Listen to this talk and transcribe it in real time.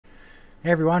Hey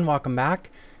everyone, welcome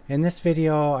back. In this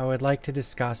video, I would like to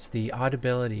discuss the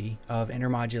audibility of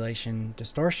intermodulation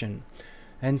distortion.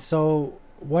 And so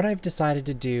what I've decided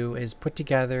to do is put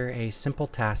together a simple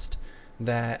test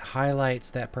that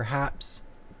highlights that perhaps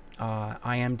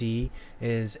IMD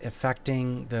is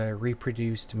affecting the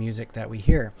reproduced music that we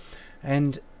hear.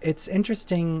 And it's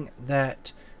interesting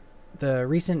that the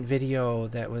recent video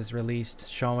that was released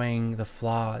showing the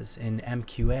flaws in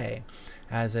MQA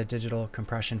as a digital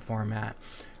compression format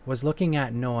was looking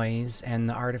at noise and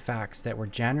the artifacts that were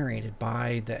generated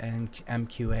by the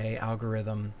MQA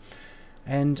algorithm.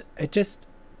 And it just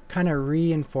kind of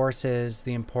reinforces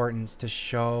the importance to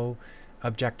show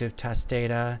objective test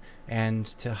data and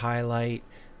to highlight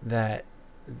that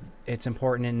it's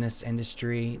important in this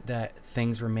industry that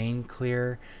things remain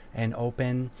clear and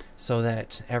open so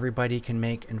that everybody can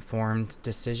make informed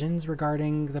decisions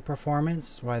regarding the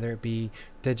performance, whether it be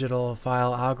digital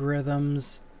file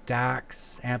algorithms,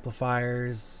 DACs,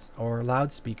 amplifiers, or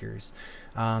loudspeakers.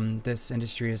 This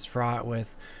industry is fraught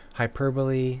with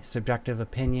hyperbole, subjective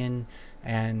opinion,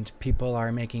 and people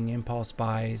are making impulse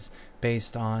buys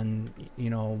based on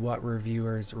what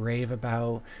reviewers rave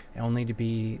about, only to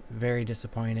be very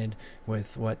disappointed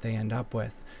with what they end up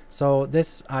with. So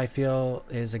this, I feel,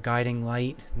 is a guiding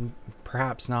light,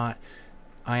 perhaps not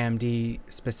IMD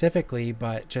specifically,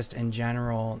 but just in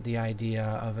general, the idea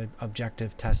of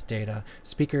objective test data.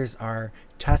 Speakers are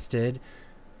tested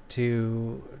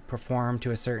to perform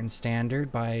to a certain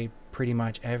standard by pretty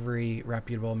much every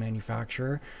reputable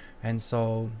manufacturer, and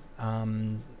so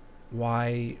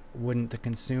why wouldn't the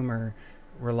consumer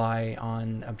rely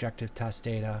on objective test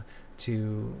data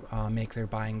to make their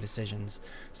buying decisions?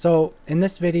 So in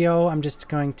this video, I'm just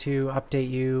going to update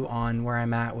you on where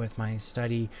I'm at with my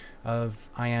study of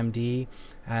IMD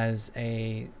as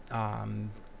a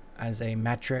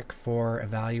metric for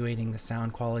evaluating the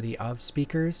sound quality of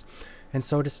speakers. And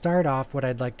so to start off, what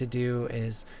I'd like to do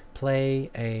is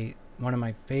play one of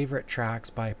my favorite tracks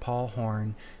by Paul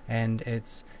Horn, and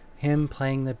it's him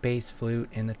playing the bass flute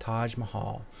in the Taj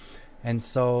Mahal. And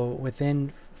so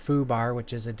within FooBar,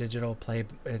 which is a digital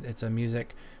it's a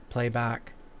music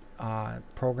playback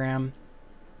program,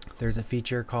 there's a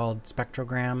feature called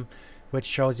spectrogram, which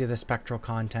shows you the spectral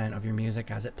content of your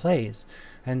music as it plays.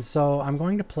 And so I'm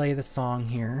going to play the song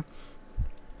here.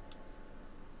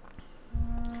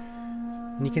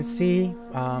 And you can see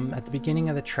at the beginning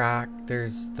of the track,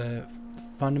 there's the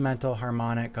fundamental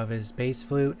harmonic of his bass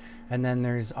flute, and then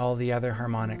there's all the other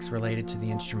harmonics related to the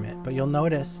instrument. But you'll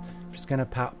notice, I'm just going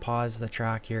to pause the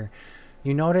track here.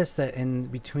 You notice that in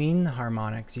between the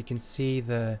harmonics, you can see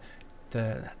the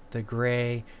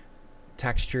gray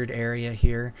textured area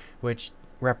here, which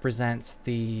represents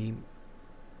the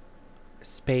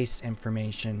space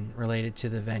information related to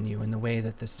the venue and the way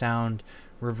that the sound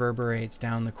reverberates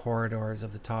down the corridors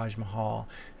of the Taj Mahal.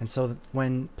 And so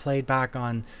when played back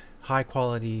on high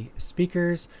quality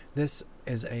speakers, this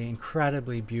is an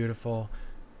incredibly beautiful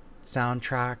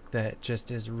soundtrack that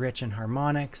just is rich in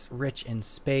harmonics, rich in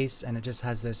space, and it just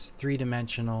has this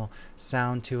three-dimensional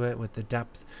sound to it with the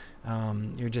depth.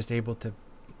 You're just able to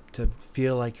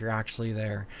feel like you're actually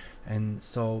there. And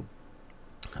so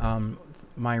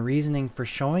my reasoning for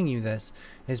showing you this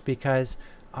is because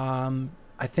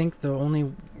I think the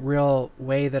only real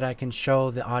way that I can show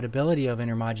the audibility of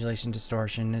intermodulation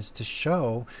distortion is to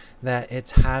show that it's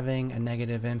having a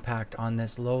negative impact on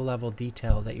this low-level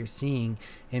detail that you're seeing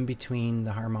in between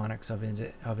the harmonics of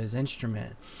his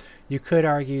instrument. You could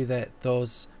argue that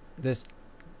this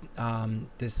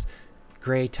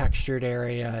gray textured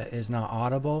area is not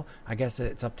audible. I guess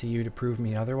it's up to you to prove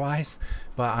me otherwise,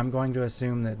 but I'm going to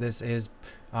assume that this is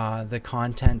the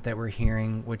content that we're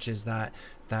hearing, which is that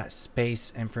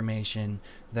space information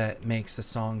that makes the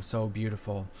song so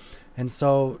beautiful. And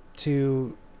so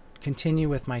to continue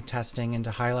with my testing and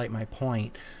to highlight my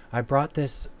point, I brought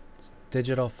this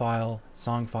digital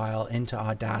song file into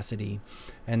Audacity,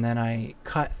 and then I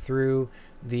cut through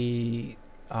the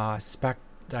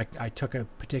I took a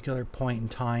particular point in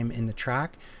time in the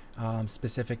track,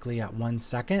 specifically at 1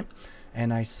 second,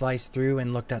 and I sliced through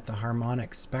and looked at the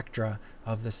harmonic spectra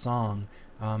of the song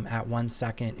at 1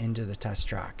 second into the test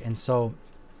track. And so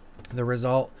the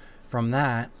result from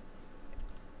that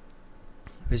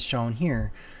is shown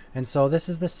here. And so this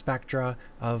is the spectra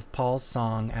of Paul's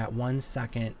song at 1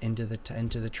 second into the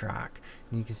track.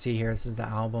 And you can see here, this is the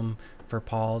album for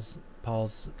Paul's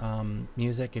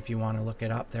music. If you want to look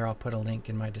it up there, I'll put a link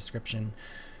in my description.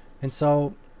 And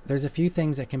so there's a few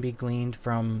things that can be gleaned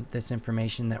from this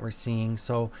information that we're seeing.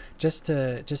 So just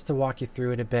to walk you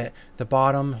through it a bit, the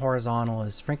bottom horizontal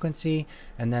is frequency,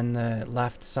 and then the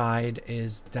left side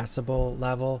is decibel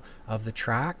level of the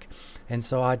track. And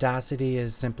so Audacity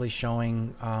is simply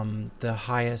showing the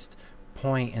highest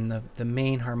point in the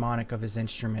main harmonic of his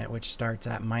instrument, which starts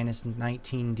at minus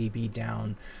 19 dB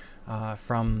down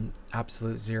from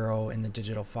absolute zero in the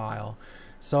digital file.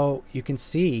 So you can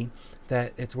see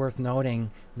that it's worth noting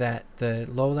that the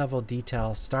low-level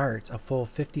detail starts a full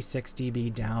 56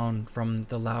 dB down from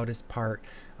the loudest part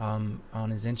on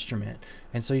his instrument.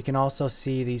 And so you can also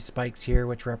see these spikes here,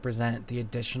 which represent the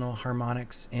additional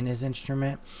harmonics in his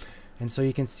instrument. And so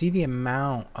you can see the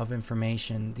amount of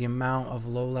information, the amount of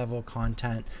low-level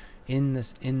content in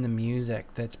the music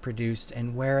that's produced,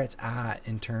 and where it's at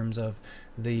in terms of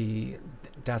the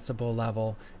decibel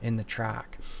level in the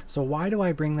track. So why do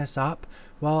I bring this up?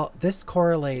 Well, this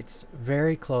correlates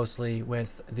very closely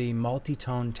with the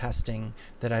multi-tone testing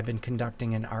that I've been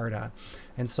conducting in ARTA.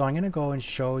 And so I'm going to go and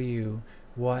show you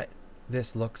what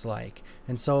this looks like.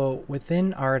 And so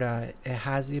within ARTA, it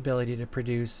has the ability to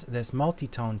produce this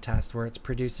multi-tone test where it's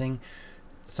producing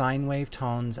sine wave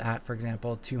tones at, for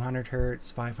example, 200 hertz,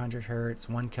 500 hertz,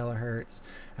 1 kilohertz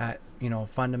at,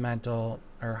 fundamental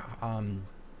or,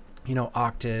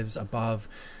 octaves above.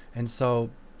 And so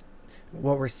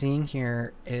what we're seeing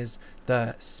here is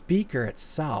the speaker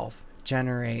itself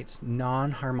generates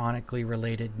non-harmonically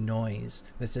related noise.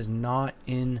 This is not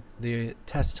in the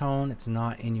test tone, it's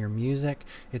not in your music,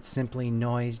 it's simply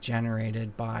noise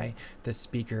generated by the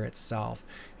speaker itself.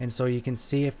 And so you can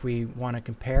see, if we want to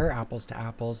compare apples to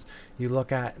apples, you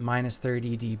look at minus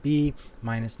 30 dB,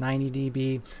 minus 90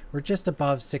 dB, we're just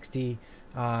above 60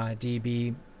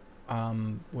 dB,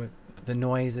 with the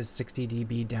noise is 60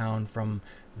 dB down from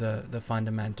the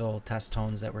fundamental test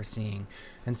tones that we're seeing.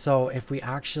 And so if we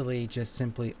actually just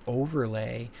simply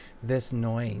overlay this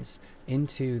noise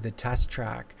into the test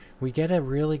track, we get a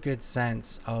really good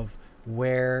sense of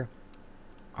where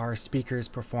our speaker's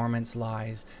performance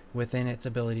lies within its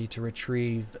ability to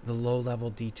retrieve the low-level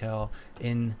detail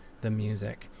in the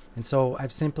music. And so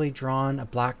I've simply drawn a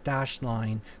black dashed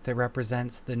line that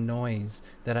represents the noise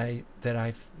that I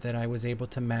was able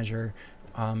to measure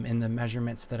in the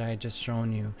measurements that I had just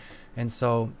shown you. And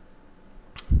so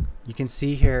you can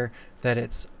see here that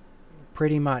it's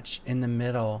pretty much in the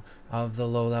middle of the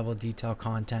low-level detail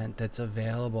content that's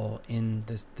available in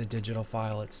the digital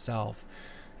file itself.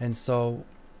 And so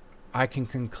I can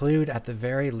conclude at the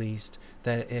very least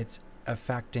that it's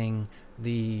affecting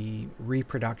the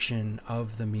reproduction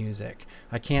of the music.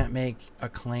 I can't make a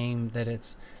claim that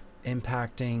it's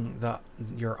impacting the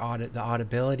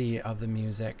audibility of the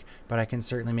music, but I can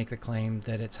certainly make the claim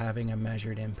that it's having a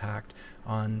measured impact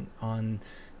on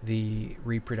the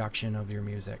reproduction of your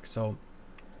music. So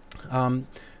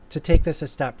to take this a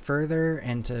step further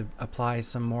and to apply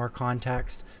some more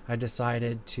context, I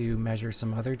decided to measure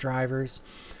some other drivers.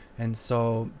 And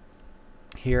so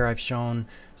here I've shown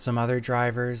some other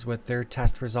drivers with their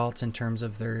test results in terms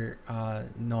of their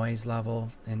noise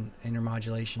level and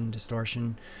intermodulation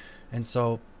distortion. And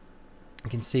so you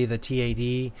can see the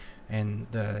TAD and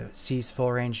the C's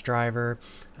full range driver,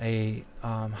 a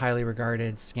highly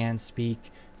regarded scan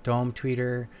speak dome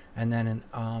tweeter, and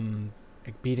then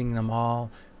beating them all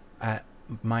at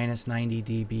minus 90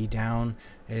 dB down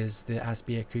is the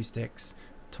SB Acoustics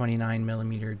 29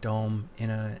 millimeter dome in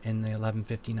the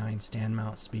 1159 stand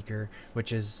mount speaker,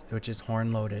 which is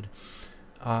horn loaded.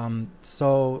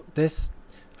 So this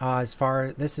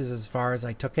is as far as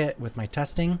I took it with my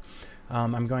testing.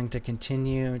 I'm going to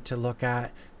continue to look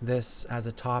at this as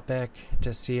a topic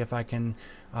to see if I can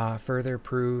further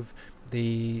prove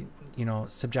the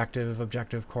subjective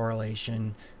objective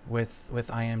correlation with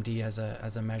IMD as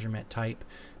a measurement type.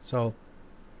 So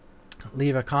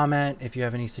leave a comment if you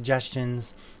have any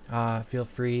suggestions. Feel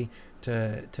free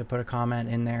to put a comment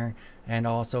in there, and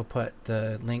also put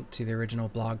the link to the original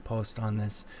blog post on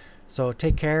this. So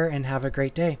take care and have a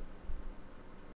great day.